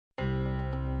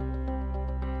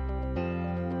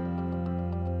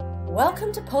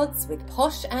Welcome to Pods with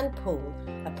Posh and Paul,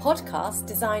 a podcast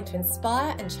designed to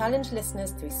inspire and challenge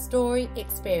listeners through story,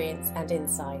 experience and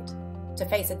insight. To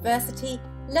face adversity,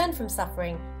 learn from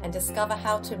suffering and discover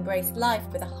how to embrace life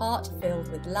with a heart filled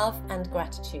with love and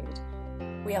gratitude.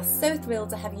 We are so thrilled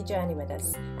to have you journey with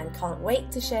us and can't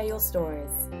wait to share your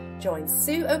stories. Join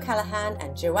Sue O'Callaghan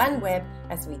and Joanne Webb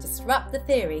as we disrupt the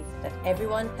theory that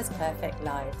everyone has perfect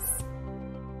lives.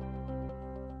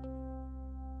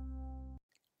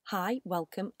 Hi,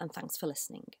 welcome and thanks for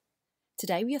listening.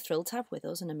 Today we are thrilled to have with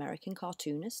us an American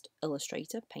cartoonist,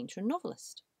 illustrator, painter and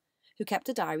novelist who kept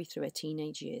a diary through her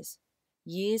teenage years.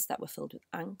 Years that were filled with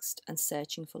angst and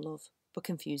searching for love, but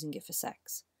confusing it for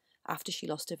sex, after she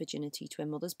lost her virginity to her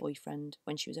mother's boyfriend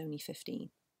when she was only 15.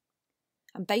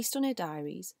 And based on her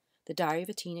diaries, The Diary of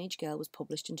a Teenage Girl was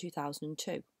published in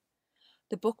 2002.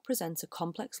 The book presents a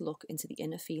complex look into the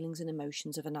inner feelings and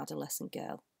emotions of an adolescent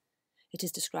girl. It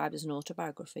is described as an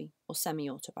autobiography or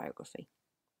semi-autobiography.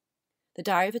 The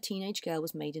Diary of a Teenage Girl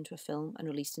was made into a film and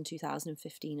released in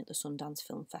 2015 at the Sundance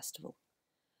Film Festival.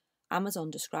 Amazon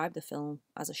described the film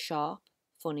as a sharp,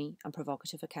 funny and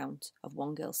provocative account of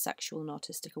one girl's sexual and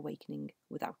artistic awakening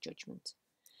without judgment.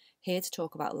 Here to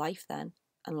talk about life then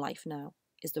and life now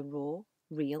is the raw,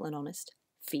 real and honest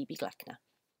Phoebe Gloeckner.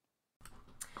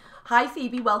 Hi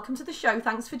Phoebe, welcome to the show.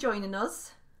 Thanks for joining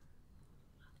us.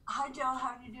 Hi Joe,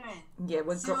 how are you doing? Yeah,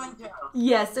 we're Sue and Joe.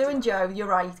 Yeah, Sue and Joe, you're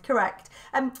right, correct.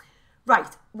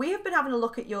 Right, we have been having a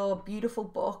look at your beautiful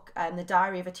book, The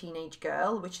Diary of a Teenage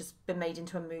Girl, which has been made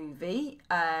into a movie.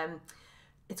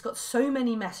 It's got so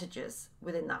many messages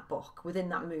within that book, within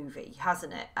that movie,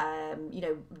 hasn't it?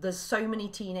 There's so many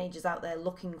teenagers out there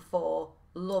looking for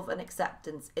love and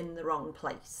acceptance in the wrong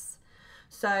place.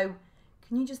 So,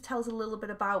 can you just tell us a little bit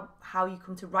about how you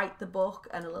come to write the book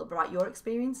and a little bit about your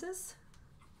experiences?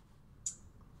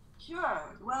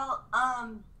 Sure. Well,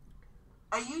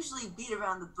 I usually beat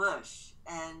around the bush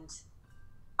and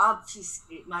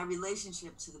obfuscate my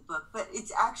relationship to the book, but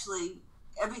it's actually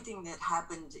everything that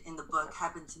happened in the book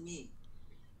happened to me.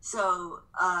 So,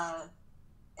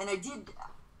 and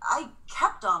I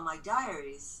kept all my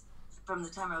diaries from the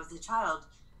time I was a child.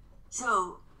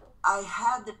 So I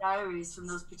had the diaries from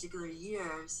those particular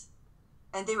years,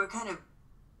 and they were kind of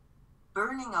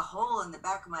burning a hole in the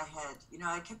back of my head. You know,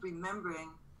 I kept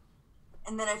remembering.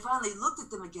 And then I finally looked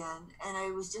at them again, and I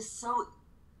was just so,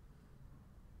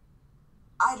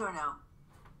 I don't know,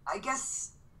 I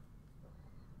guess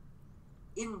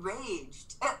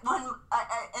enraged. And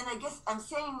I guess I'm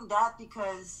saying that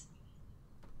because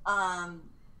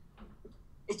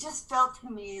it just felt to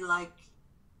me like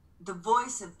the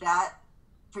voice of that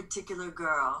particular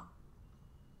girl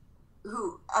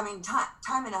who, I mean,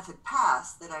 time enough had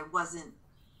passed that I wasn't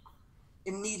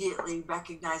immediately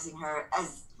recognizing her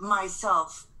as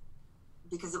myself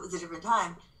because it was a different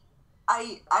time.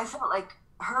 I felt like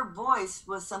her voice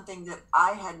was something that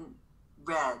I hadn't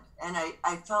read, and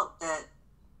I felt that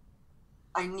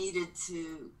I needed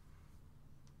to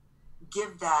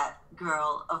give that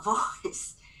girl a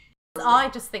voice. I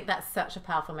just think that's such a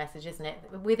powerful message, isn't it?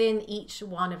 Within each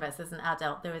one of us as an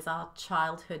adult, there is our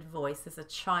childhood voice. There's a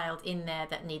child in there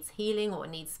that needs healing, or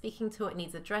it needs speaking to, or it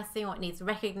needs addressing, or it needs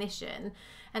recognition.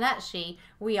 And actually,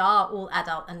 we are all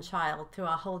adult and child through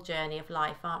our whole journey of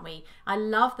life, aren't we? I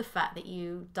love the fact that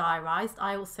you diarised.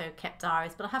 I also kept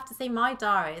diaries, but I have to say my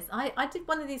diaries, I did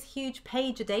one of these huge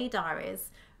page-a-day diaries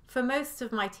for most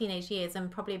of my teenage years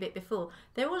and probably a bit before.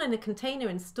 They're all in a container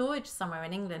in storage somewhere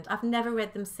in England. I've never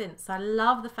read them since. I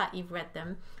love the fact you've read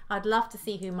them. I'd love to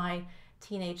see who my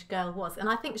teenage girl was. And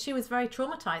I think she was very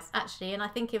traumatized, actually. And I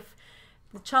think if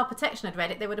the Child Protection had read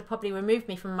it, they would have probably removed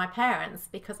me from my parents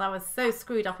because I was so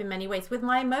screwed up in many ways with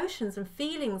my emotions and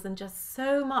feelings and just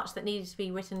so much that needed to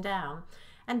be written down.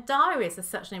 And diaries are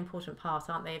such an important part,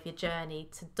 aren't they, of your journey,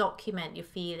 to document your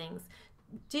feelings.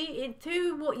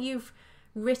 Through what you've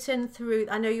written through,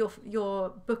 I know your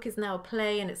book is now a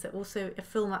play and it's also a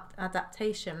film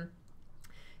adaptation.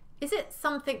 Is it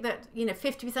something that,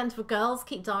 50% of girls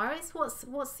keep diaries?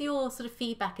 What's your sort of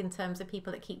feedback in terms of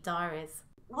people that keep diaries?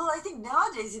 Well, I think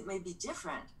nowadays it may be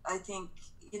different. I think,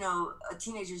 a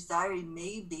teenager's diary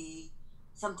may be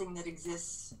something that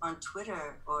exists on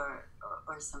Twitter or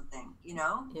something,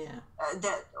 Yeah.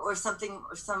 Or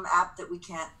some app that we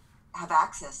can't have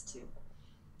access to,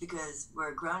 because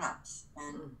we're grown-ups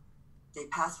and they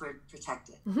password protect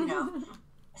it,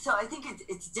 So I think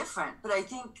it's different, but I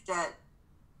think that,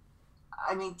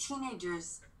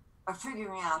 teenagers are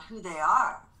figuring out who they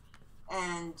are.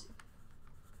 And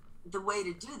the way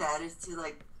to do that is to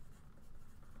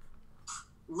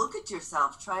look at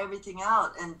yourself, try everything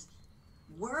out. And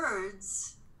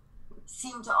words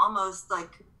seem to almost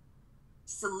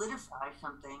solidify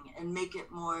something and make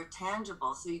it more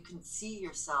tangible so you can see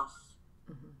yourself.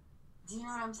 Do you know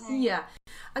what I'm saying? Yeah.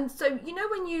 And so, you know,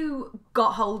 when you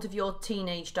got hold of your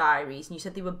teenage diaries and you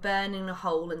said they were burning a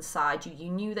hole inside you, you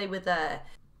knew they were there.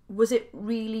 Was it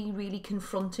really, really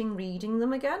confronting reading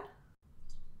them again?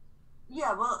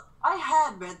 Yeah, well, I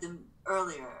had read them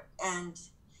earlier. And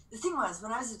the thing was,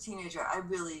 when I was a teenager, I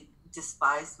really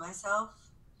despised myself.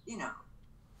 You know,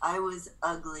 I was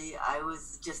ugly. I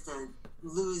was just a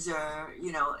loser.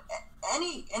 You know,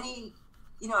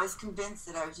 I was convinced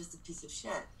that I was just a piece of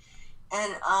shit.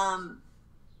 And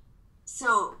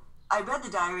so I read the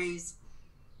diaries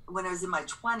when I was in my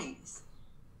 20s,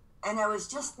 and I was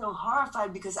just so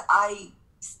horrified because I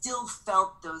still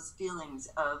felt those feelings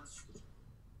of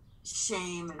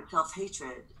shame and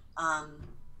self-hatred.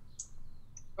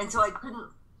 And so I couldn't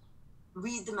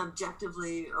read them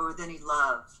objectively or with any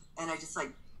love, and I just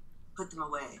like put them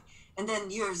away. And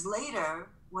then years later,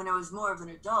 when I was more of an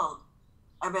adult,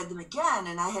 I read them again,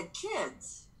 and I had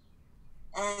kids.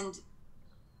 And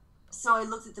so I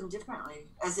looked at them differently,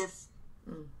 as if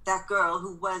that girl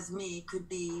who was me could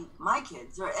be my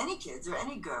kids or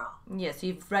any girl. Yeah, so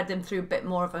you've read them through a bit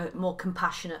more of a more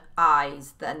compassionate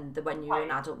eyes than when you're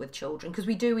an adult with children. Because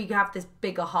we have this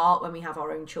bigger heart when we have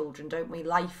our own children, don't we?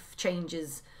 Life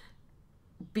changes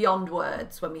beyond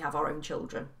words when we have our own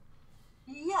children.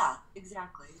 Yeah,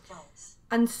 exactly, it does.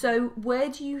 And so where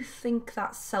do you think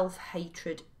that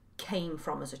self-hatred came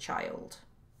from as a child?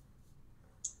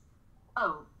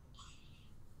 Oh,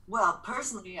 well,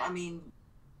 personally, I mean,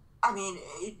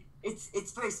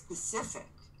 it's very specific.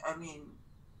 I mean,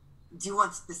 do you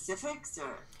want specifics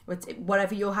or?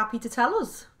 Whatever you're happy to tell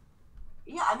us.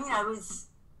 Yeah, I mean,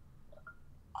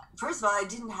 first of all, I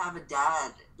didn't have a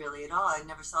dad really at all. I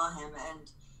never saw him, and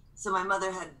so my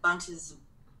mother had bunches of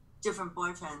different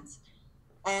boyfriends,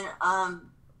 and I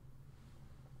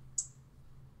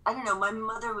don't know. My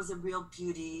mother was a real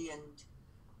beauty, and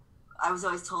I was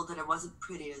always told that I wasn't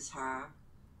pretty as her.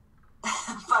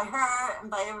 By her and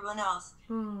by everyone else.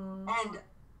 And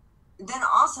then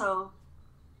also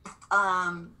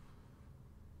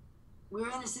we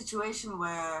were in a situation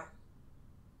where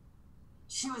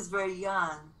she was very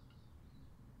young,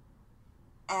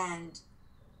 and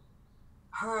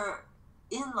her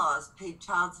in-laws paid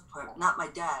child support, not my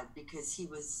dad, because he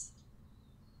was,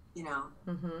 you know,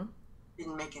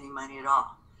 didn't make any money at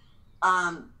all.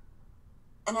 And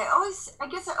I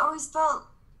guess I always felt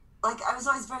like I was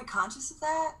always very conscious of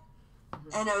that.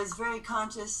 And I was very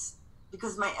conscious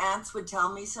because my aunts would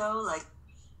tell me so, like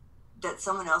that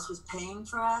someone else was paying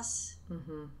for us.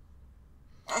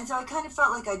 And so I kind of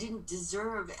felt like I didn't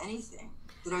deserve anything,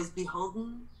 that I was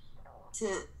beholden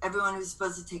to everyone who was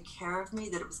supposed to take care of me,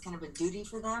 that it was kind of a duty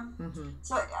for them.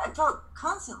 So I felt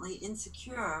constantly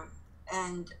insecure,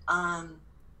 and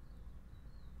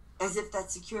as if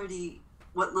that security,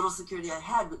 what little security I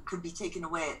had, could be taken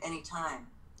away at any time.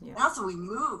 Yeah. And also we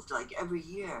moved like every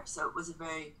year, so it was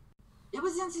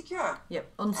insecure.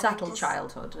 Yep, unsettled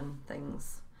childhood and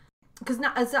things. Because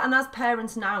as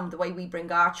parents now, the way we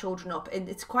bring our children up,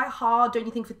 it's quite hard, don't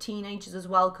you think, for teenagers as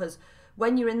well? Because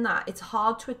when you're in that, it's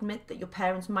hard to admit that your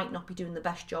parents might not be doing the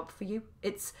best job for you.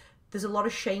 There's a lot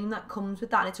of shame that comes with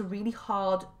that, and it's a really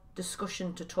hard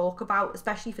discussion to talk about,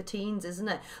 especially for teens, isn't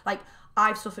it? Like,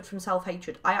 I've suffered from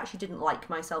self-hatred. I actually didn't like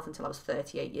myself until I was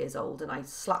 38 years old, and I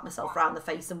slapped myself around the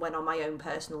face and went on my own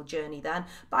personal journey then.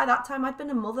 By that time, I'd been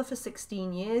a mother for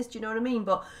 16 years, do you know what I mean?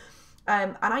 But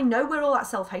and I know where all that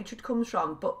self-hatred comes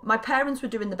from, but my parents were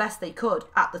doing the best they could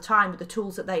at the time with the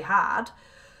tools that they had.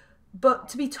 But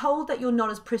to be told that you're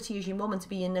not as pretty as your mum and to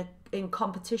be in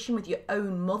competition with your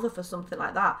own mother for something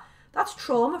like that, that's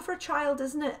trauma for a child,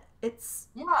 isn't it?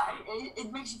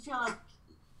 It makes you feel like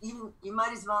you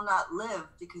might as well not live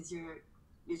because you're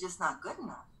just not good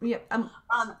enough. Yeah.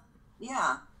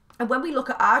 Yeah. And when we look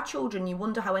at our children, you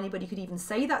wonder how anybody could even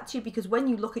say that to you, because when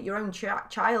you look at your own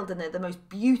child and they're the most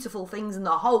beautiful things in the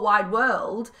whole wide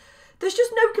world, there's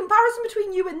just no comparison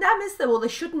between you and them, is there? Well, there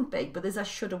shouldn't be, but there's a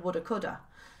shoulda, woulda, coulda.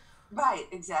 Right,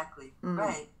 exactly.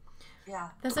 Right. Yeah.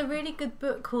 There's a really good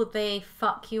book called They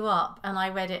Fuck You Up, and I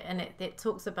read it, and it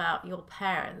talks about your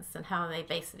parents and how they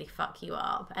basically fuck you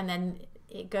up, and then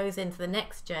it goes into the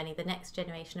next journey, the next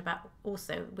generation, about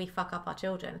also we fuck up our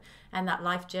children, and that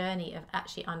life journey of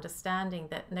actually understanding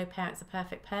that no parent's a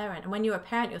perfect parent. And when you're a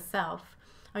parent yourself,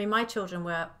 I mean, my children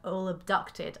were all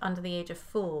abducted under the age of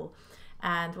 4,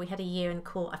 and we had a year in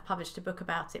court. I've published a book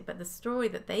about it, but the story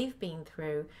that they've been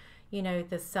through, you know,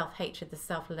 there's self-hatred, there's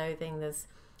self-loathing, there's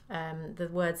the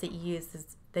words that you use,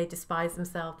 there's they despise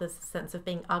themselves. There's a sense of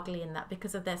being ugly in that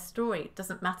because of their story. It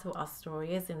doesn't matter what our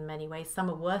story is in many ways. Some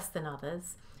are worse than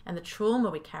others, and the trauma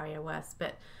we carry are worse.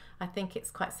 But I think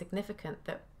it's quite significant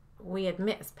that we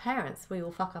admit as parents we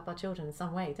all fuck up our children in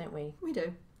some way, don't we? We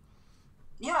do.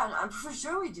 Yeah, I'm for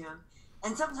sure we do.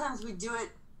 And sometimes we do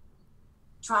it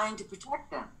trying to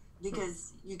protect them,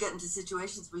 because you get into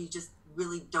situations where you just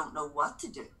really don't know what to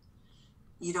do.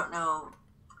 You don't know,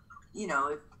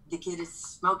 if the kid is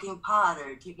smoking pot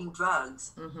or taking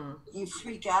drugs. You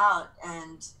freak out,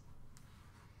 and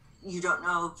you don't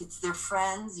know if it's their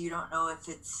friends. You don't know if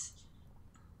it's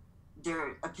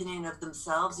their opinion of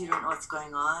themselves. You don't know what's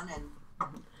going on. And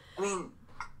I mean,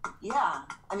 yeah,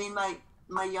 I mean,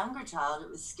 my younger child, it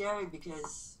was scary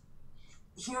because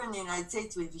here in the United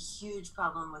States, we have a huge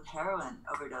problem with heroin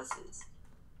overdoses.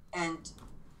 And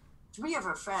 3 of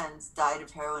her friends died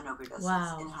of heroin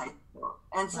overdoses in high school.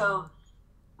 And so,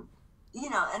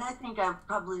 and I think I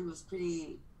probably was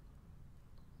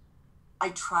I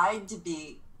tried to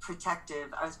be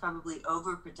protective. I was probably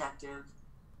overprotective.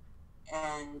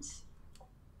 And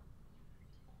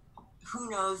who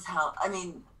knows how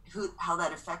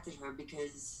that affected her,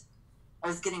 because I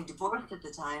was getting divorced at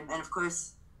the time. And of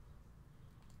course,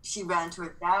 she ran to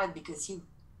her dad because he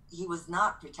was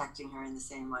not protecting her in the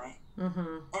same way.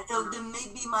 And so then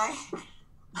maybe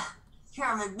here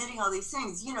I'm admitting all these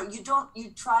things. You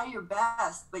try your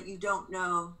best, but you don't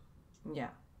know. Yeah.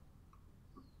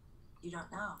 You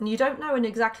don't know. And you don't know, and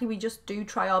exactly, we just do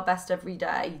try our best every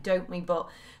day, don't we? But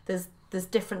there's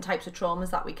different types of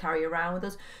traumas that we carry around with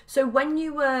us. So when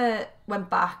you went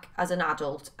back as an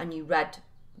adult and you read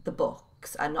the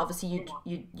books, and obviously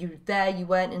you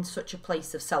weren't in such a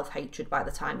place of self-hatred by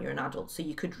the time you're an adult, so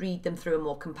you could read them through a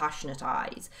more compassionate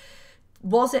eyes.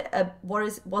 Was it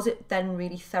then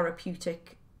really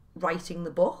therapeutic writing the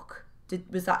book?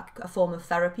 Was that a form of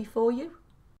therapy for you?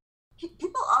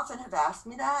 People often have asked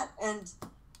me that, and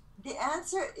the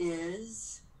answer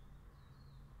is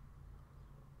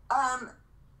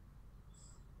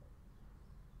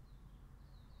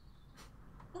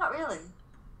not really.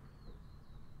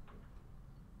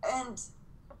 And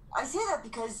I say that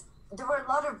because there were a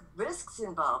lot of risks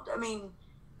involved. I mean,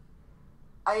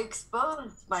 I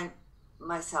exposed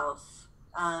myself,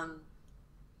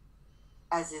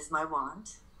 as is my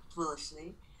wont,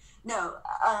 foolishly. No,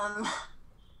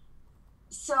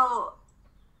 so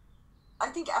I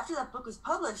think after that book was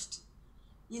published,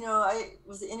 I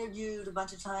was interviewed a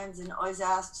bunch of times and always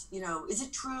asked, is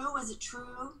it true? Is it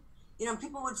true?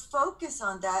 People would focus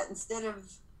on that instead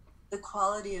of the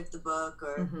quality of the book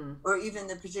or even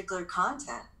the particular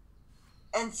content.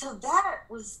 And so that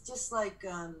was just like,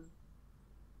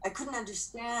 I couldn't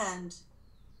understand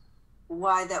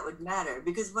why that would matter,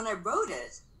 because when I wrote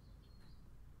it,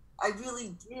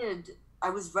 I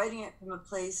was writing it from a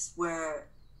place where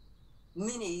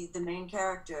Minnie, the main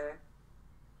character,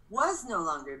 was no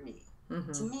longer me.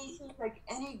 To me, she was like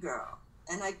any girl,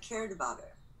 and I cared about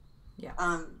her. Yeah.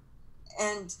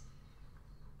 And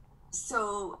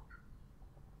so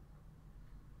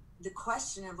the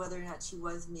question of whether or not she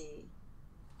was me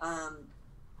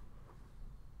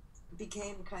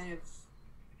became kind of,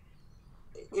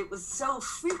 it was so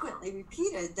frequently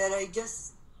repeated that I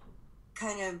just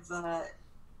kind of, I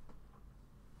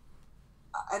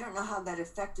don't know how that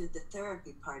affected the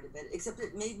therapy part of it, except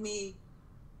it made me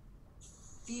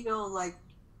feel like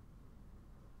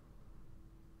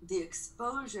the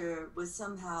exposure was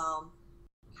somehow,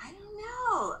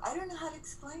 I don't know how to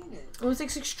explain it. It was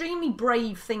this extremely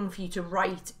brave thing for you to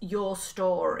write your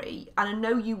story, and I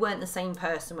know you weren't the same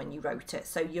person when you wrote it,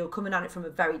 so you're coming at it from a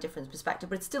very different perspective,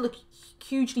 but it's still a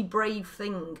hugely brave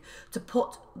thing to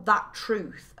put that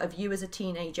truth of you as a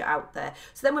teenager out there.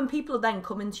 So then when people are then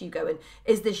coming to you going,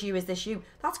 is this you,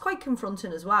 that's quite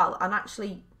confronting as well. And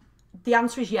actually the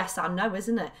answer is yes and no,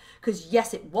 isn't it? Because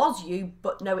yes, it was you,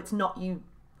 but no, it's not you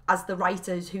as the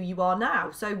writers who you are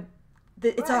now. So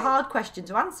it's a hard question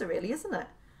to answer, really, isn't it?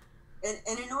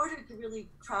 And in order to really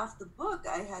craft the book,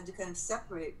 I had to kind of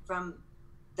separate from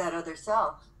that other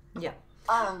self. Yeah.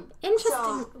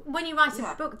 Interesting. When you write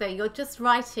a book, though, you're just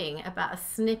writing about a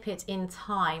snippet in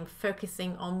time,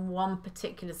 focusing on one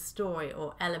particular story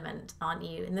or element, aren't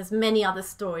you? And there's many other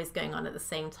stories going on at the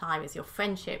same time. There's your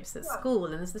friendships at school,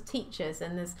 and there's the teachers,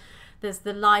 and there's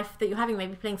the life that you're having,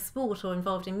 maybe playing sport or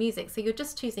involved in music. So you're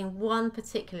just choosing one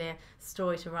particular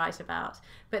story to write about.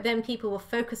 But then people will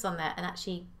focus on that and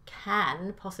actually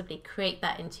can possibly create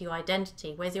that into your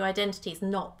identity. Whereas your identity is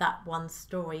not that one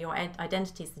story. Your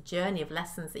identity is the journey of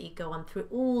lessons that you go on through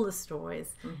all the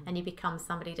stories, and you become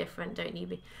somebody different, don't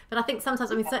you? But I think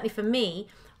sometimes, I mean, certainly for me,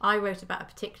 I wrote about a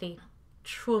particularly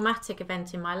traumatic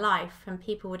event in my life, and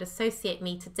people would associate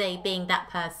me today being that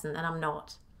person, and I'm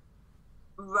not.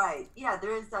 Right. Yeah,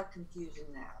 there is that confusion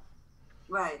there.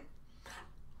 Right.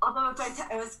 Although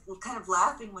I was kind of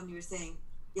laughing when you were saying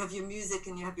you have your music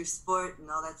and you have your sport and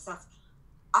all that stuff.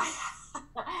 I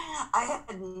I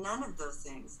had none of those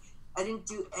things. I didn't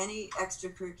do any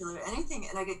extracurricular anything,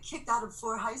 and I got kicked out of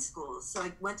 4 high schools. So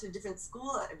I went to a different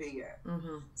school every year.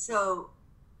 Mm-hmm. So,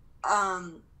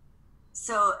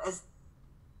 as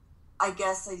I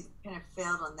guess I kind of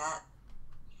failed on that.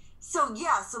 So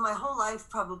yeah, so my whole life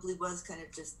probably was kind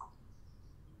of just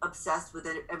obsessed with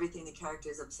everything the character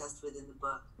is obsessed with in the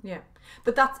book. Yeah,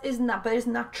 but isn't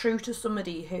that true to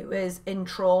somebody who is in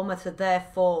trauma? So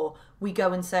therefore, we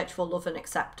go and search for love and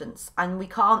acceptance, and we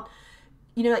can't.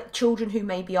 You know, like children who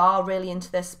maybe are really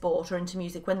into their sport or into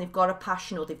music, when they've got a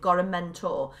passion or they've got a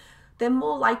mentor, they're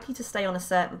more likely to stay on a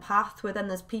certain path. Where then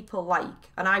there's people like,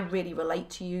 and I really relate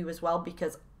to you as well,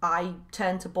 because I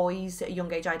turned to boys at a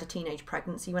young age. I had a teenage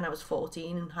pregnancy when I was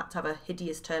 14 and had to have a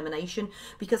hideous termination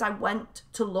because I went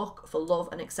to look for love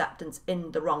and acceptance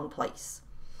in the wrong place.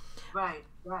 Right.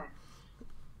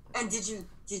 And did you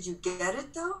get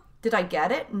it though? Did I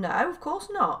get it? No, of course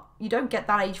not. You don't get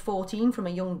that age 14 from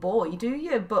a young boy, do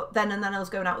you? But then I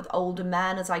was going out with older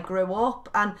men as I grew up,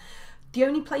 and the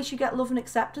only place you get love and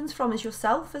acceptance from is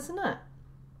yourself, isn't it?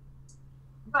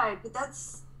 Right, but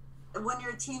that's when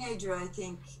you're a teenager. I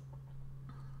think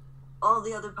all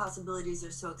the other possibilities are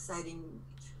so exciting.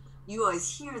 You always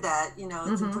hear that,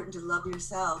 it's important to love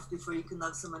yourself before you can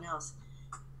love someone else.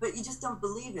 But you just don't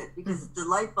believe it because the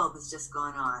light bulb has just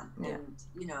gone on. Yeah. And,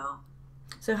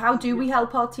 So how do we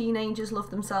help our teenagers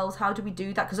love themselves? How do we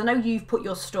do that? Because I know you've put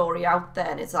your story out there,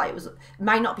 and it's like it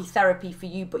might not be therapy for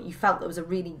you, but you felt there was a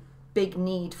really big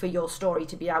need for your story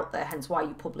to be out there, hence why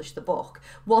you published the book.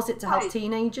 Was it to help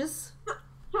teenagers?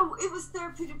 So it was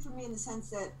therapeutic for me in the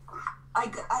sense that I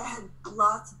had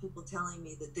lots of people telling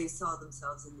me that they saw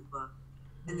themselves in the book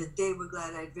and that they were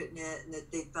glad I'd written it and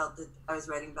that they felt that I was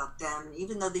writing about them. And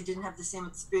even though they didn't have the same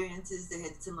experiences, they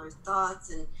had similar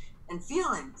thoughts and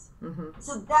feelings. Mm-hmm.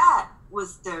 So that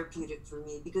was therapeutic for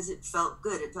me because it felt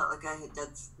good. It felt like I had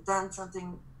done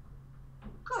something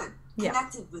good,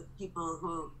 connected with people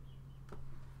who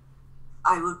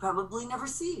I would probably never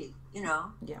see,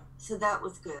 Yeah. So that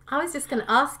was good. I was just going to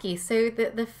ask you, so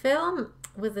the film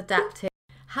was adapted.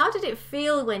 How did it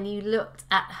feel when you looked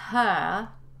at her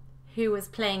who was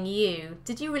playing you?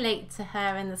 Did you relate to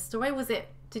her in the story?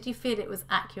 Did you feel it was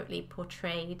accurately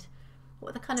portrayed? What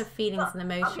are the kind of feelings and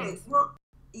emotions?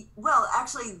 Okay. Well,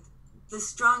 actually, the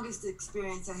strongest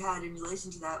experience I had in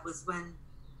relation to that was when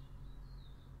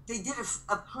they did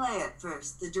a play at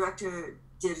first. The director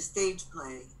did a stage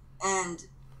play, and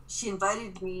she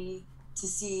invited me to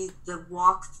see the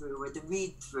walkthrough or the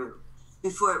read-through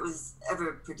before it was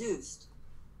ever produced.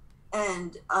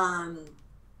 And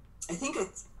I think I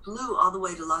flew all the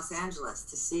way to Los Angeles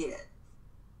to see it.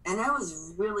 And I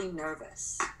was really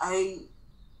nervous. I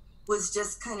was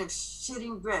just kind of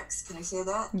shitting bricks. Can I say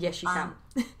that? Yes, you can.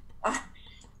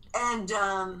 And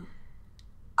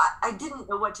I didn't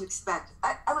know what to expect.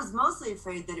 I was mostly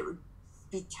afraid that it would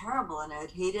be terrible and I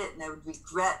would hate it and I would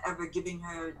regret ever giving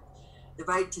her the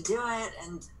right to do it.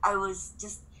 And I was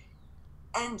just,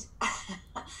 and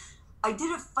I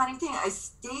did a funny thing. I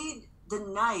stayed the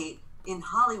night in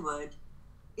Hollywood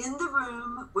in the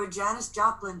room where Janis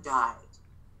Joplin died.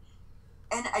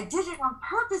 And I did it on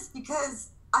purpose because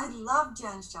I love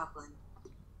Janis Joplin.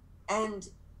 And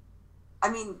I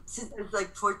mean, since I was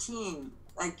like 14,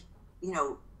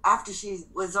 after she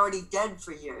was already dead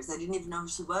for years, I didn't even know who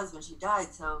she was when she died.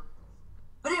 So,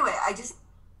 but anyway, I just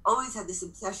always had this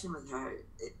obsession with her.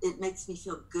 It makes me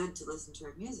feel good to listen to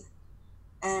her music.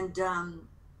 And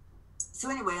so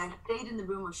anyway, I stayed in the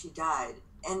room where she died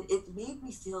and it made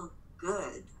me feel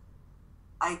good.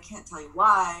 I can't tell you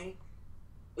why.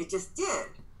 It just did.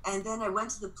 And then I went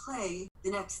to the play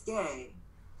the next day,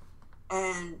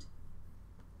 and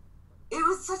it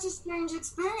was such a strange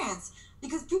experience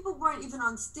because people weren't even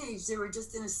on stage. They were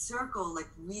just in a circle, like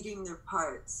reading their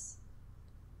parts.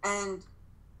 And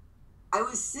I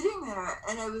was sitting there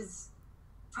and I was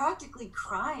practically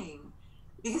crying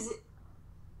because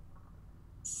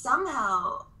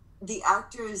somehow the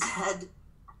actors had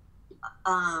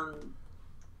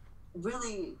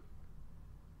really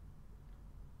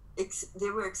they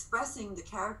were expressing the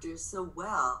characters so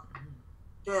well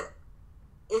that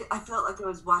I felt like I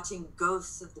was watching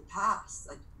ghosts of the past,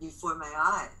 like before my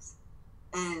eyes.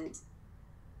 And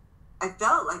I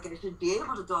felt like I should be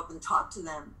able to go up and talk to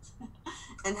them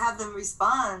and have them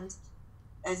respond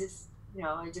as if,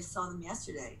 I just saw them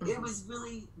yesterday. Mm-hmm. It was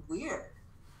really weird.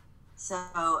 So,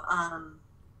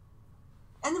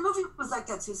 and the movie was like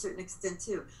that to a certain extent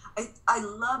too. I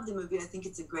love the movie. I think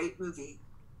it's a great movie.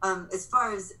 As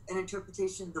far as an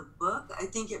interpretation of the book, I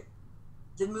think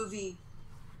the movie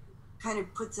kind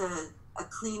of puts a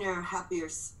cleaner, happier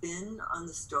spin on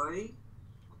the story.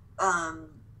 Kind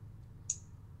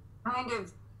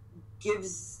of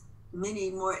gives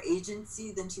Minnie more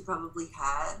agency than she probably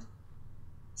had.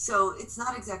 So it's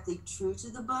not exactly true to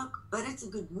the book, but it's a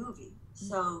good movie.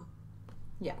 So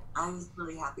yeah, I was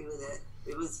really happy with it.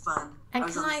 It was fun. And I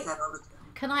was on set all the time.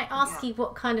 Can I ask you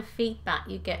what kind of feedback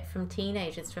you get from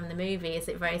teenagers from the movie? Is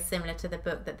it very similar to the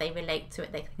book, that they relate to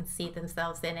it, they can see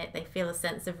themselves in it, they feel a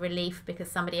sense of relief because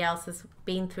somebody else has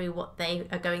been through what they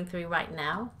are going through right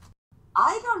now?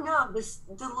 I don't know.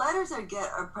 The letters I get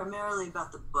are primarily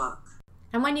about the book.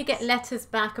 And when you get letters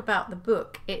back about the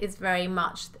book, it is very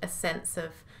much a sense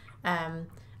of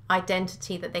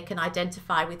identity, that they can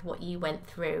identify with what you went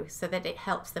through, so that it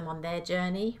helps them on their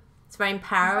journey. It's very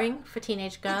empowering for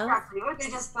teenage girls. Exactly. Or they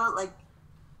just felt like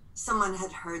someone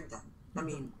had heard them. I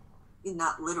mean,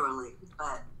 not literally,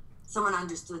 but someone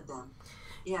understood them.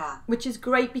 Yeah. Which is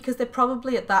great, because they're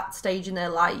probably at that stage in their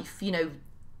life, you know,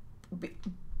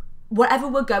 whatever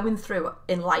we're going through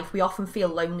in life, we often feel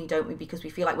lonely, don't we? Because we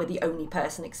feel like we're the only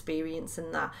person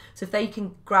experiencing that. So if they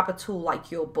can grab a tool like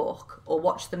your book or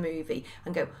watch the movie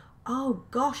and go, oh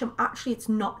gosh, it's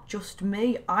not just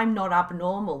me. I'm not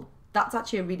abnormal. That's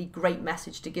actually a really great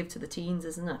message to give to the teens,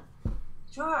 isn't it?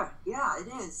 Sure. Yeah, it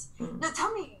is. Now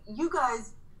tell me, you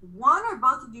guys, one or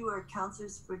both of you are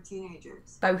counselors for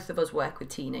teenagers? Both of us work with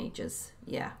teenagers.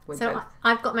 Yeah, we're both.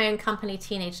 I've got my own company,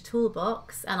 Teenage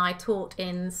Toolbox, and I taught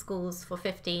in schools for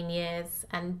 15 years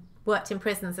and worked in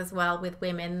prisons as well with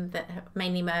women that are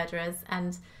mainly murderers.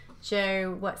 And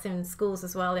Joe works in schools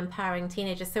as well, empowering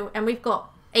teenagers. So, and we've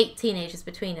got 8 teenagers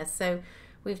between us. So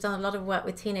we've done a lot of work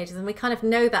with teenagers, and we kind of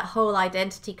know that whole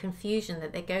identity confusion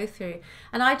that they go through.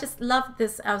 And I just love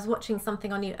this. I was watching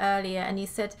something on you earlier, and you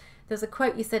said, there's a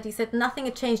quote you said, nothing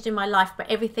had changed in my life,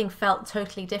 but everything felt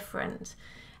totally different.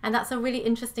 And that's a really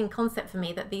interesting concept for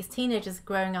me, that these teenagers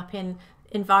growing up in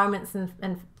environments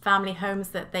and family homes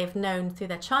that they've known through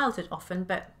their childhood often,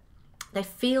 but they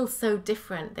feel so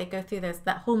different. They go through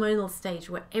that hormonal stage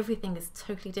where everything is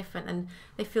totally different, and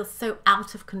they feel so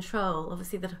out of control.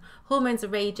 Obviously the hormones are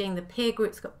raging, the peer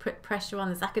group's got pressure on,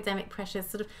 there's academic pressures,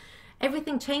 sort of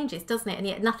everything changes, doesn't it? And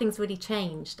yet nothing's really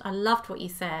changed. I loved what you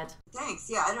said. Thanks.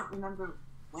 Yeah, I don't remember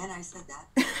when I said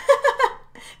that.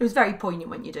 It was very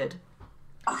poignant when you did.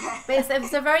 Okay. But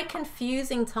it's a very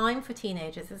confusing time for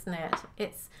teenagers, isn't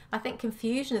it? I think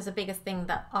confusion is the biggest thing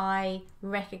that I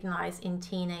recognise in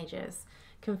teenagers.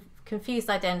 Confused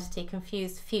identity,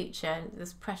 confused future.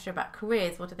 There's pressure about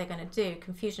careers. What are they going to do?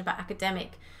 Confusion about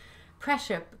academic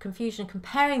pressure, confusion,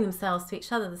 comparing themselves to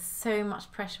each other. There's so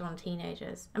much pressure on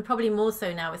teenagers, and probably more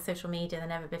so now with social media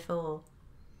than ever before.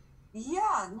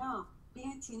 Yeah, no,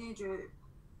 being a teenager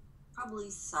probably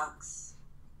sucks,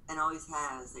 and always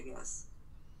has, I guess.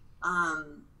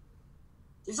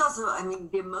 There's also, I mean,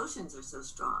 the emotions are so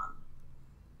strong,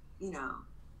 you know.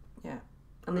 Yeah,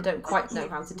 and they don't quite know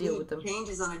how to deal with them.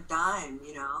 Changes on a dime,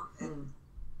 you know, and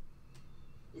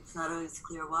it's not always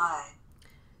clear why.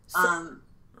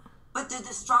 But they're the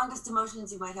strongest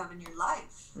emotions you might have in your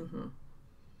life. Mm-hmm.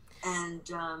 And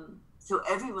so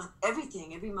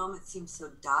every moment seems so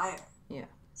dire. Yeah.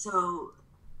 So,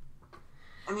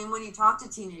 I mean, when you talk to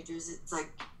teenagers, it's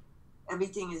like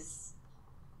everything is,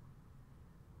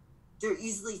 they're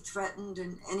easily threatened,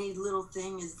 and any little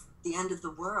thing is the end of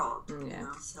the world. Yeah. You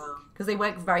know? So because they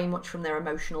work very much from their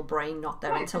emotional brain, not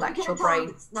their intellectual brain.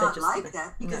 It's not just like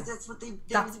that, because that's what it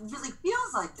really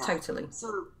feels like that. Totally.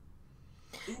 So,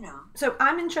 you know. So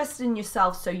I'm interested in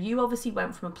yourself. So you obviously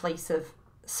went from a place of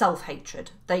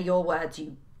self-hatred. They're your words.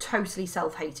 You totally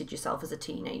self-hated yourself as a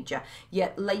teenager.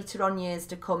 Yet later on, years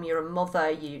to come, you're a mother.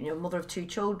 You're a mother of 2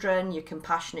 children. You're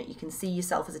compassionate. You can see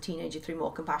yourself as a teenager through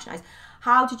more compassionate eyes.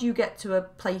 How did you get to a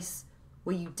place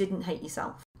where you didn't hate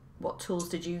yourself? What tools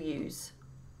did you use?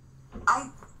 I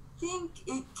think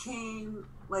it came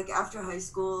like after high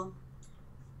school.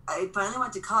 I finally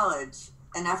went to college.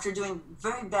 And after doing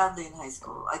very badly in high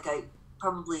school, like I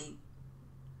probably,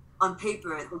 on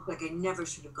paper, it looked like I never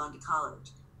should have gone to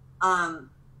college.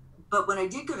 But when I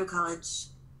did go to college,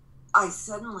 I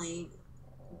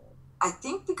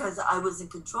think because I was in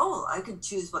control, I could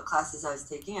choose what classes I was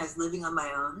taking. I was living on my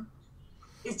own.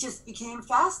 It just became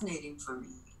fascinating for me.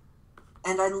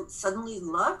 And I suddenly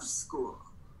loved school.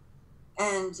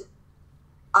 And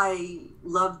I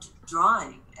loved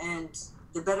drawing. And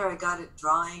the better I got at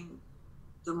drawing,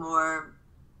 the more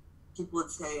people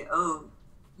would say, oh,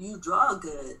 you draw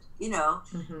good, you know?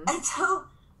 And so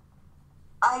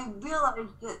I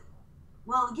realized that,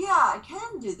 well, yeah, I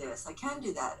can do this, I can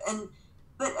do that.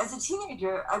 But as a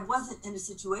teenager, I wasn't in a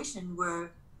situation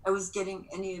where I was getting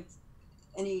any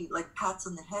like pats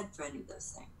on the head for any of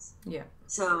those things. Yeah.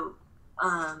 So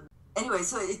anyway,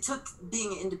 so it took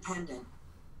being independent,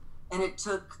 and it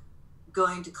took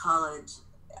going to college.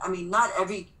 I mean, not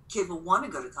every kid will want to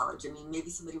go to college. I mean, maybe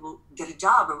somebody will get a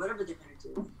job or whatever they're going to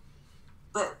do.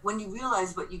 But when you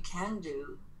realize what you can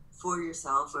do for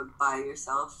yourself or by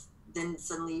yourself, then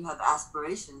suddenly you have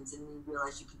aspirations and you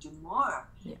realize you can do more.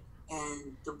 Yeah.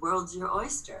 And the world's your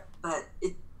oyster. But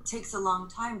it takes a long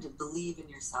time to believe in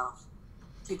yourself.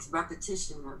 It takes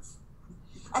repetition of,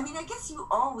 I mean, I guess you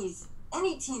always,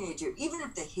 any teenager, even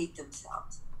if they hate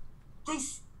themselves,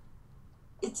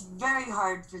 it's very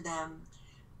hard for them.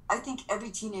 I think every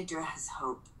teenager has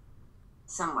hope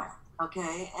somewhere,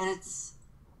 okay?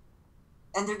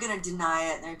 And they're going to deny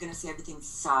it, and they're going to say everything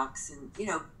sucks, and, you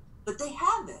know, but they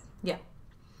have it. Yeah.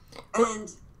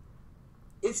 And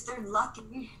if they're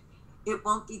lucky, it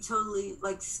won't be totally,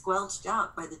 like, squelched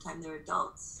out by the time they're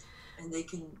adults, and they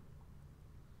can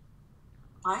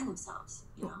find themselves,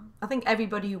 you know? I think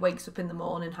everybody who wakes up in the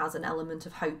morning has an element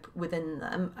of hope within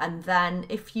them, and then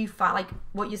if you find, like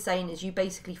what you're saying is you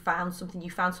basically found something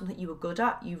you were good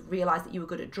at, you realised that you were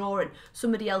good at drawing,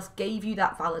 somebody else gave you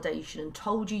that validation and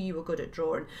told you were good at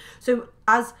drawing. So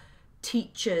as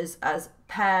teachers, as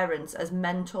parents, as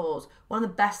mentors, one of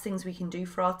the best things we can do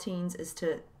for our teens is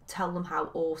to tell them how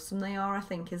awesome they are, I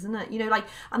think, isn't it? You know, like,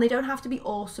 and they don't have to be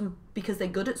awesome because they're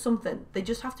good at something. They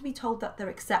just have to be told that they're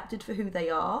accepted for who they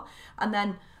are. And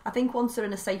then I think once they're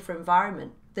in a safer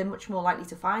environment, they're much more likely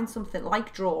to find something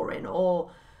like drawing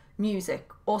or music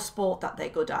or sport that they're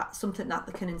good at, something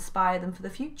that can inspire them for the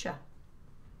future.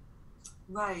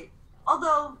 Right.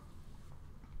 Although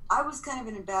I was kind of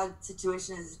in a bad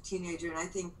situation as a teenager, and I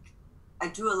think I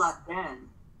drew a lot then.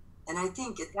 And I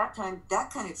think at that time,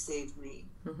 that kind of saved me.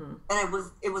 Mm-hmm.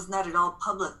 And it was not at all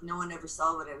public. No one ever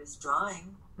saw what I was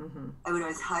drawing. Mm-hmm. I would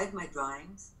always hide my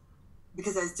drawings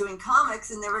because I was doing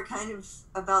comics, and they were kind of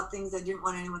about things I didn't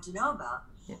want anyone to know about.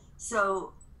 Yeah.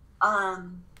 So,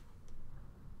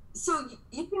 so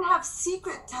you can have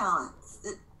secret talents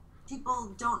that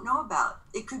people don't know about.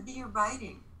 It could be your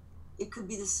writing. It could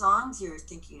be the songs you're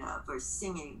thinking of or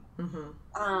singing.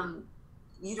 Mm-hmm.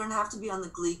 You don't have to be on the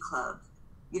Glee Club.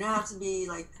 You don't have to be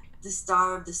like the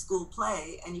star of the school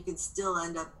play, and you can still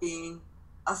end up being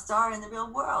a star in the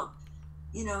real world.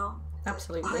 You know,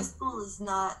 absolutely. High school is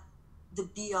not the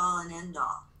be all and end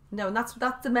all. No, and that's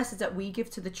the message that we give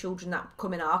to the children that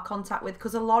come in our contact with,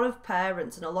 because a lot of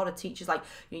parents and a lot of teachers, like,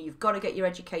 you know, you've got to get your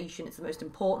education, it's the most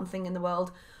important thing in the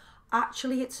world.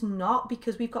 Actually, it's not,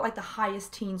 because we've got like the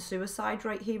highest teen suicide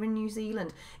rate here in New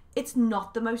Zealand. It's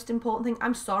not the most important thing.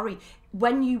 I'm sorry.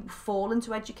 When you fall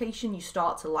into education, you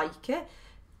start to like it,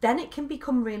 then it can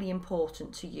become really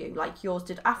important to you, like yours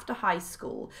did after high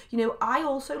school. You know, I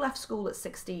also left school at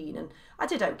 16 and I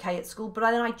did okay at school, but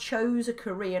then I chose a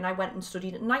career and I went and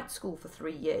studied at night school for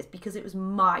 3 years because it was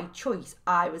my choice.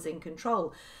 I was in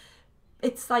control.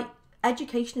 It's like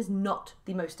education is not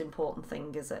the most important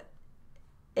thing, is it?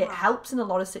 It helps in a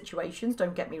lot of situations,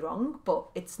 don't get me wrong, but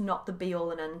it's not the be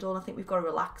all and end all. I think we've got to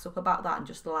relax up about that and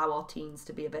just allow our teens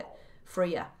to be a bit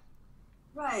freer.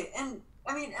 Right. And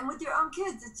I mean, and with your own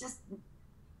kids, it's just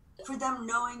for them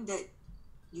knowing that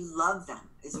you love them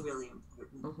is really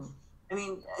important. Mm-hmm. I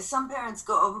mean, some parents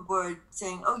go overboard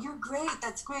saying, oh, you're great,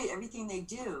 that's great, everything they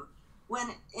do. When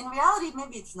in reality,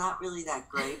 maybe it's not really that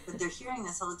great, but they're hearing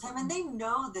this all the time and they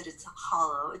know that it's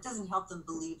hollow. It doesn't help them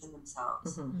believe in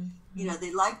themselves. Mm-hmm. You know,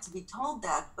 they like to be told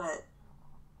that, but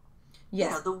you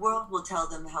know, the world will tell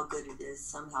them how good it is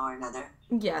somehow or another.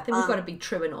 Yeah, I think we've got to be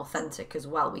true and authentic as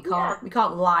well. We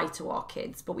can't lie to our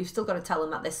kids, but we've still got to tell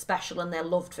them that they're special and they're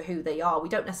loved for who they are. We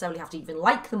don't necessarily have to even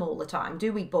like them all the time,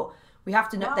 do we? But we have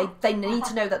to know they need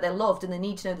to know that they're loved, and they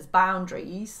need to know there's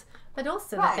boundaries. But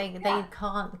also that they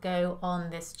can't go on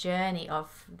this journey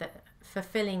of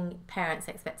fulfilling parents'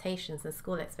 expectations and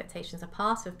school expectations. A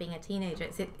part of being a teenager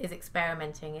is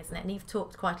experimenting, isn't it? And you've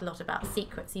talked quite a lot about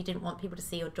secrets. You didn't want people to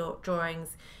see your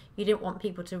drawings. You didn't want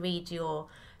people to read your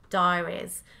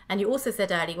diaries. And you also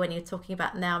said earlier, when you were talking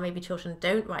about now maybe children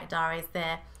don't write diaries,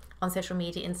 they're on social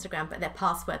media, Instagram, but they're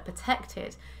password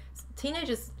protected.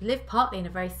 Teenagers live partly in a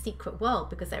very secret world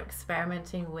because they're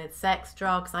experimenting with sex,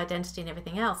 drugs, identity and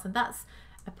everything else. And that's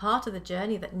a part of the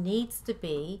journey that needs to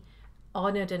be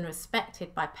honoured and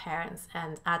respected by parents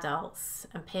and adults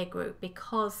and peer group,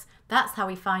 because that's how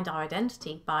we find our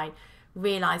identity, by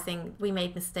realizing we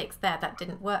made mistakes there, that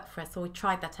didn't work for us, or we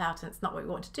tried that out and it's not what we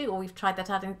want to do, or we've tried that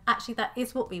out and actually that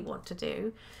is what we want to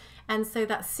do. And so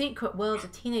that secret world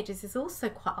of teenagers is also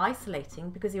quite isolating,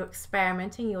 because you're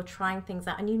experimenting, you're trying things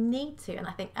out, and you need to. And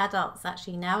I think adults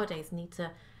actually nowadays need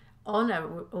to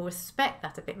honor or respect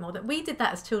that a bit more, that we did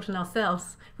that as children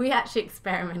ourselves. We actually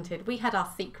experimented. We had our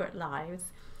secret lives,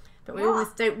 but we always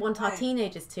don't want our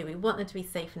teenagers to. We want them to be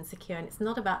safe and secure, and it's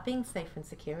not about being safe and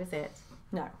secure, is it?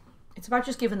 No. It's about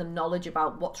just giving them knowledge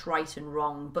about what's right and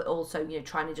wrong, but also,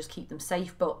 trying to just keep them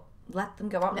safe, but let them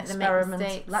go out and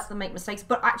experiment, let them make mistakes,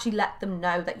 but actually let them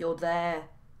know that you're there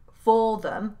for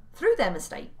them through their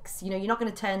mistakes. You're not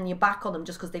going to turn your back on them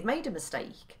just because they've made a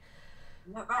mistake.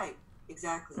 Yeah, right.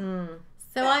 Exactly.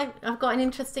 So I've got an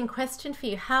interesting question for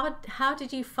you. How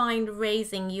did you find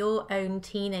raising your own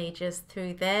teenagers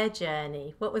through their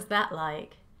journey? What was that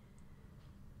like?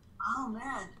 Oh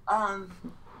man,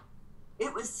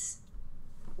 it was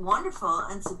wonderful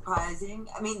and surprising.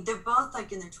 I mean, they're both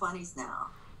like in their 20s now,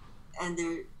 and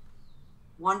they're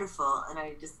wonderful, and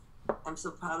I'm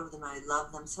so proud of them. I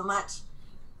love them so much.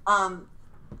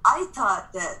 I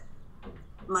thought that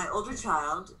my older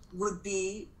child would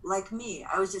be like me.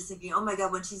 I was just thinking, oh my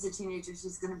God, when she's a teenager,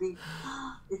 it's going to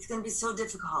be so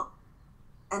difficult.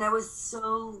 And I was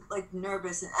so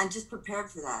nervous and just prepared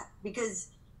for that, because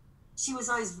she was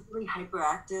always really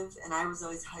hyperactive and I was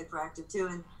always hyperactive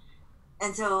too.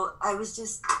 And so I was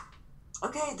just,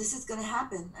 okay, this is going to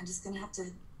happen. I'm just going to have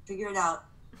to figure it out.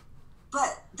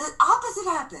 But the opposite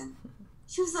happened.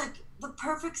 She was like the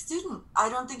perfect student. I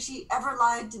don't think she ever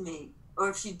lied to me. Or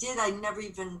if she did, I never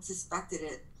even suspected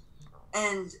it.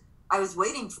 And I was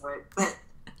waiting for it, but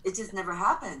it just never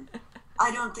happened.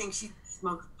 I don't think she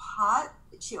smoked pot.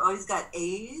 She always got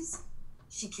A's.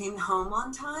 She came home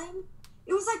on time.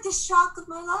 It was like the shock of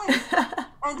my life.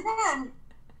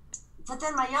 But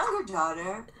then my younger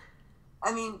daughter,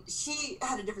 I mean, she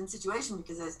had a different situation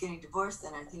because I was getting divorced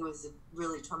and I think it was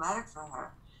really traumatic for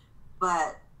her.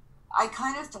 But I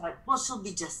kind of thought, well, she'll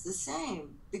be just the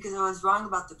same, because I was wrong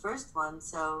about the first one.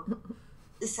 So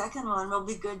the second one will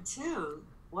be good too.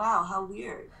 Wow, how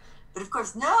weird. But of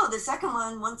course, no, the second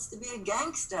one wants to be a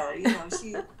gangster.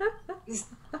 She's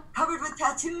covered with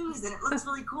tattoos and it looks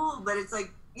really cool, but it's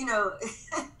like,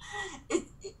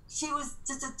 she was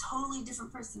just a totally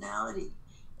different personality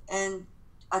and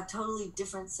a totally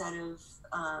different set of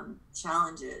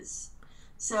challenges.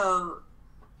 So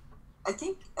I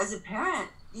think as a parent,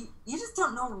 you just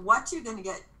don't know what you're going to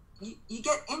get. You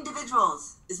get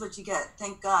individuals is what you get,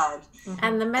 thank God.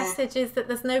 And the message is that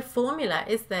there's no formula,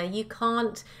 is there? You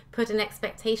can't put an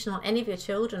expectation on any of your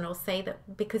children or say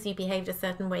that because you behaved a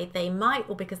certain way they might,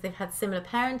 or because they've had similar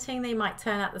parenting they might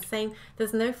turn out the same.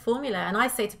 There's no formula. And I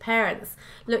say to parents,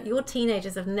 look, your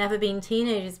teenagers have never been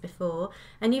teenagers before,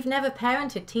 and you've never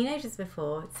parented teenagers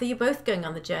before. So you're both going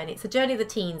on the journey. It's a journey of the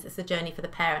teens, it's a journey for the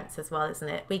parents as well, isn't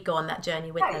it? We go on that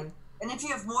journey with them. And if you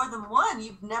have more than one,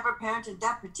 you've never parented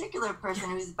that particular person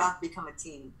who's about to become a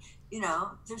teen.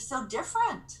 They're so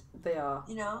different. They are.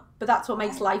 But that's what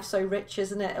makes life so rich,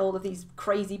 isn't it? All of these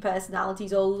crazy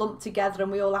personalities all lumped together,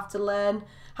 and we all have to learn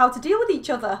how to deal with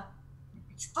each other.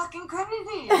 It's fucking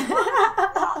crazy.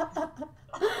 I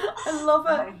love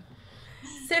it.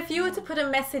 So if you were to put a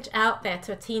message out there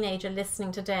to a teenager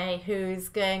listening today who's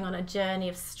going on a journey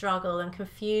of struggle and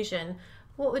confusion,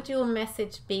 what would your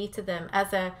message be to them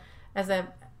as a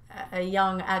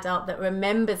young adult that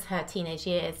remembers her teenage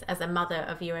years, as a mother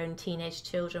of your own teenage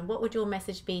children? What would your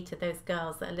message be to those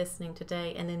girls that are listening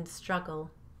today and in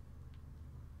struggle?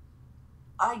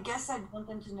 I guess I'd want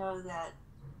them to know that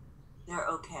they're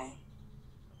okay.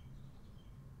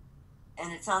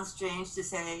 And it sounds strange to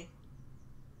say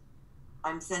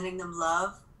I'm sending them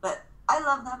love, but I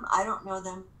love them. I don't know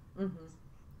them.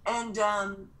 And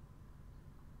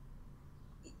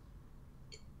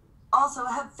also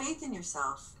have faith in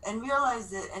yourself and realize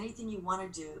that anything you want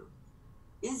to do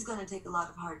is going to take a lot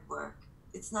of hard work.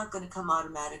 It's not going to come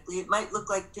automatically. It might look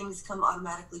like things come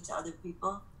automatically to other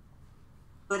people,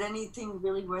 but anything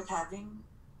really worth having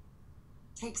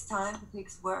takes time, it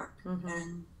takes work,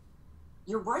 and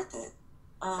you're worth it.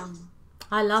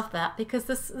 I love that, because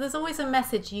there's always a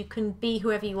message. You can be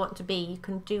whoever you want to be, you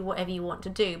can do whatever you want to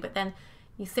do, but then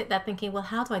you sit there thinking, well,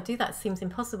 how do I do that? It seems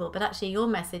impossible. But actually your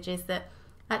message is that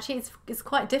actually it's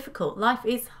quite difficult. Life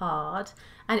is hard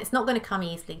and it's not going to come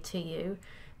easily to you,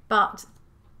 but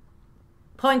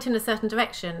point in a certain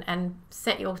direction and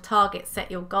set your targets, set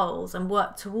your goals and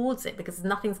work towards it, because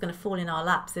nothing's going to fall in our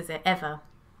laps, is it, ever?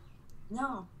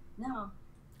 No.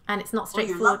 And it's not Well,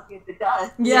 you're straightforward. lucky if it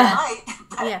does. Yeah. It might,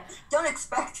 but Yeah. don't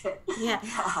expect it. Yeah.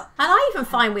 And I even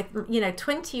find with,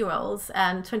 20-year-olds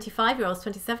and 25-year-olds,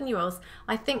 27-year-olds,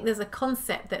 I think there's a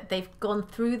concept that they've gone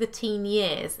through the teen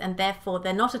years and therefore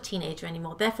they're not a teenager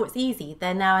anymore. Therefore it's easy.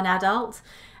 They're now an adult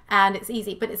and it's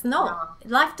easy, but it's not.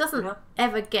 No. Life doesn't No.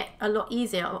 ever get a lot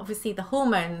easier. Obviously the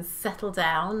hormones settle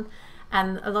down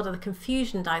and a lot of the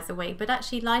confusion dies away, but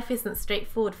actually life isn't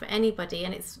straightforward for anybody,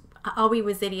 and it's, are we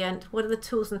resilient? What are the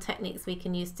tools and techniques we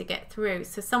can use to get through?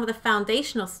 So some of the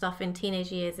foundational stuff in teenage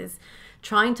years is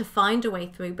trying to find a way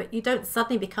through, but you don't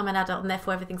suddenly become an adult and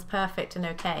therefore everything's perfect and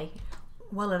okay.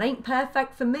 Well, it ain't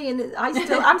perfect for me, and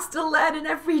I'm still learning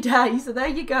every day. So there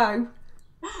you go.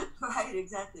 Right,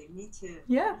 exactly. Me too.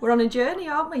 Yeah, we're on a journey,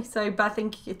 aren't we? So, but I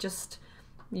think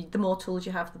the more tools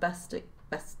you have, the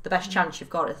best chance you've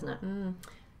got, isn't it?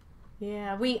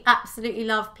 Yeah, we absolutely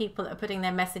love people that are putting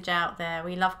their message out there.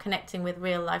 We love connecting with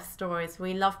real life stories.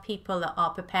 We love people that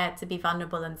are prepared to be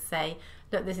vulnerable and say,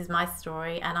 look, this is my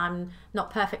story and I'm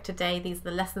not perfect today. These are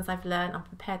the lessons I've learned. I'm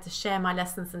prepared to share my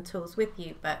lessons and tools with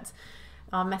you. But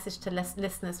our message to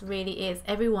listeners really is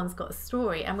everyone's got a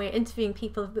story, and we're interviewing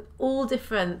people with all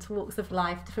different walks of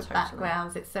life, different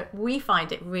backgrounds. We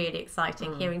find it really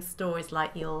exciting hearing stories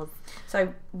like yours.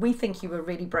 So we think you were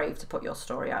really brave to put your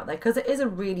story out there, because it is a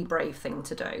really brave thing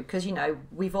to do, because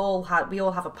we all have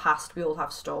a past, we all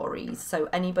have stories. So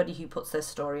anybody who puts their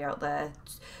story out there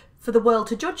for the world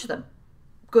to judge them,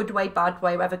 good way, bad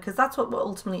way, whatever, because that's what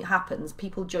ultimately happens.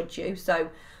 People judge you.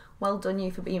 So well done you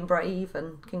for being brave,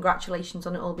 and congratulations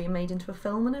on it all being made into a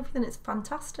film and everything. It's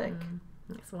fantastic.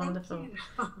 It's wonderful.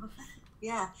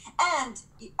 Yeah. And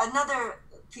another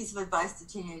piece of advice to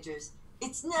teenagers,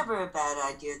 it's never a bad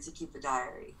idea to keep a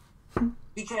diary,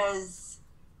 because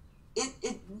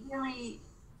it really,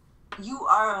 you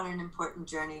are on an important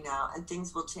journey now, and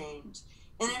things will change,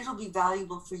 and it'll be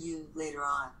valuable for you later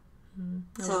on.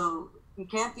 So you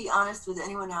can't be honest with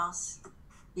anyone else.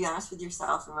 Be honest with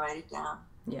yourself and write it down.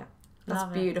 Yeah, that's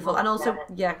Love it. beautiful. And also,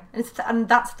 and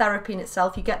that's therapy in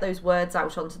itself. You get those words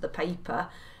out onto the paper.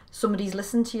 Somebody's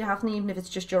listened to you, haven't they? Even if it's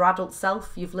just your adult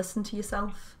self, you've listened to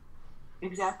yourself.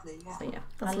 Exactly, yeah. So,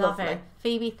 that's I love lovely. it.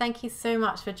 Phoebe, thank you so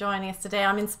much for joining us today.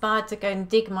 I'm inspired to go and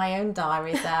dig my own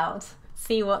diaries out,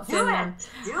 see what's in them.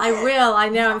 I will. I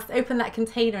know. I'll open that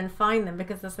container and find them,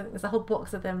 because there's a whole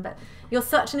box of them. But you're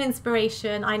such an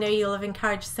inspiration. I know you'll have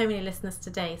encouraged so many listeners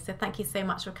today. So thank you so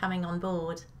much for coming on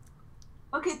board.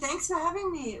 Okay, thanks for having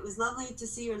me. It was lovely to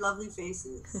see your lovely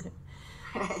faces.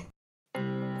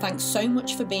 Thanks so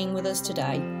much for being with us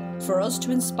today. For us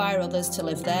to inspire others to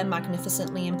live their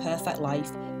magnificently imperfect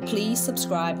life, please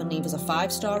subscribe and leave us a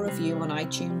 5-star review on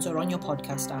iTunes or on your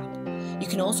podcast app. You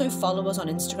can also follow us on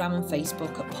Instagram and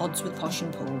Facebook at Pods with Posh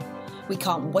and Paul. We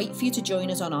can't wait for you to join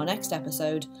us on our next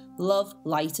episode. Love,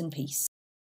 light and peace.